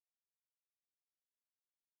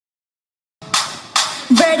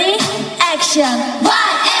Ready? Action!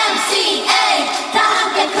 YMCA! 다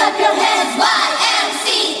함께 clap your hands!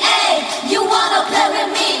 YMCA! You wanna play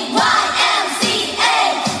with me? YMCA!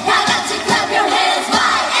 다 같이 clap your hands!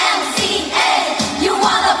 YMCA! You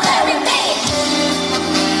wanna play with me?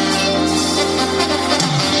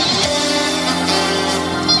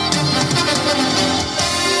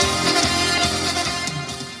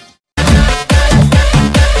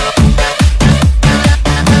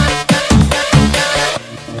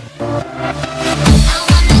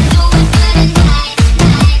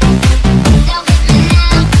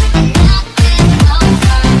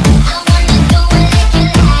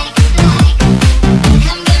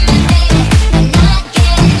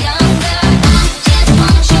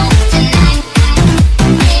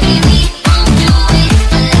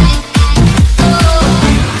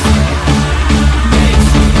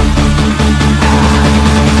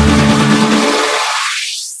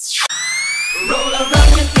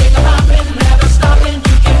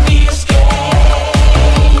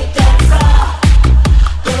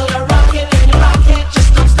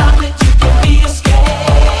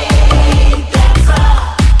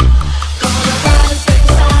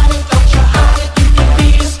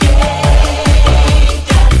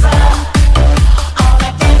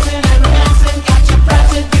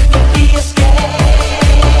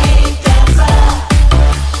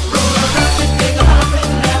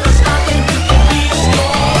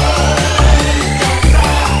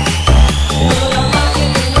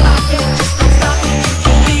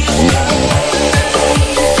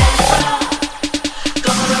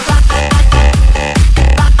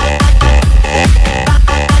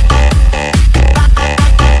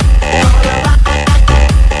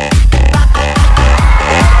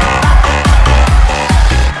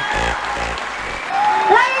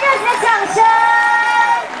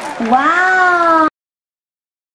 Wow!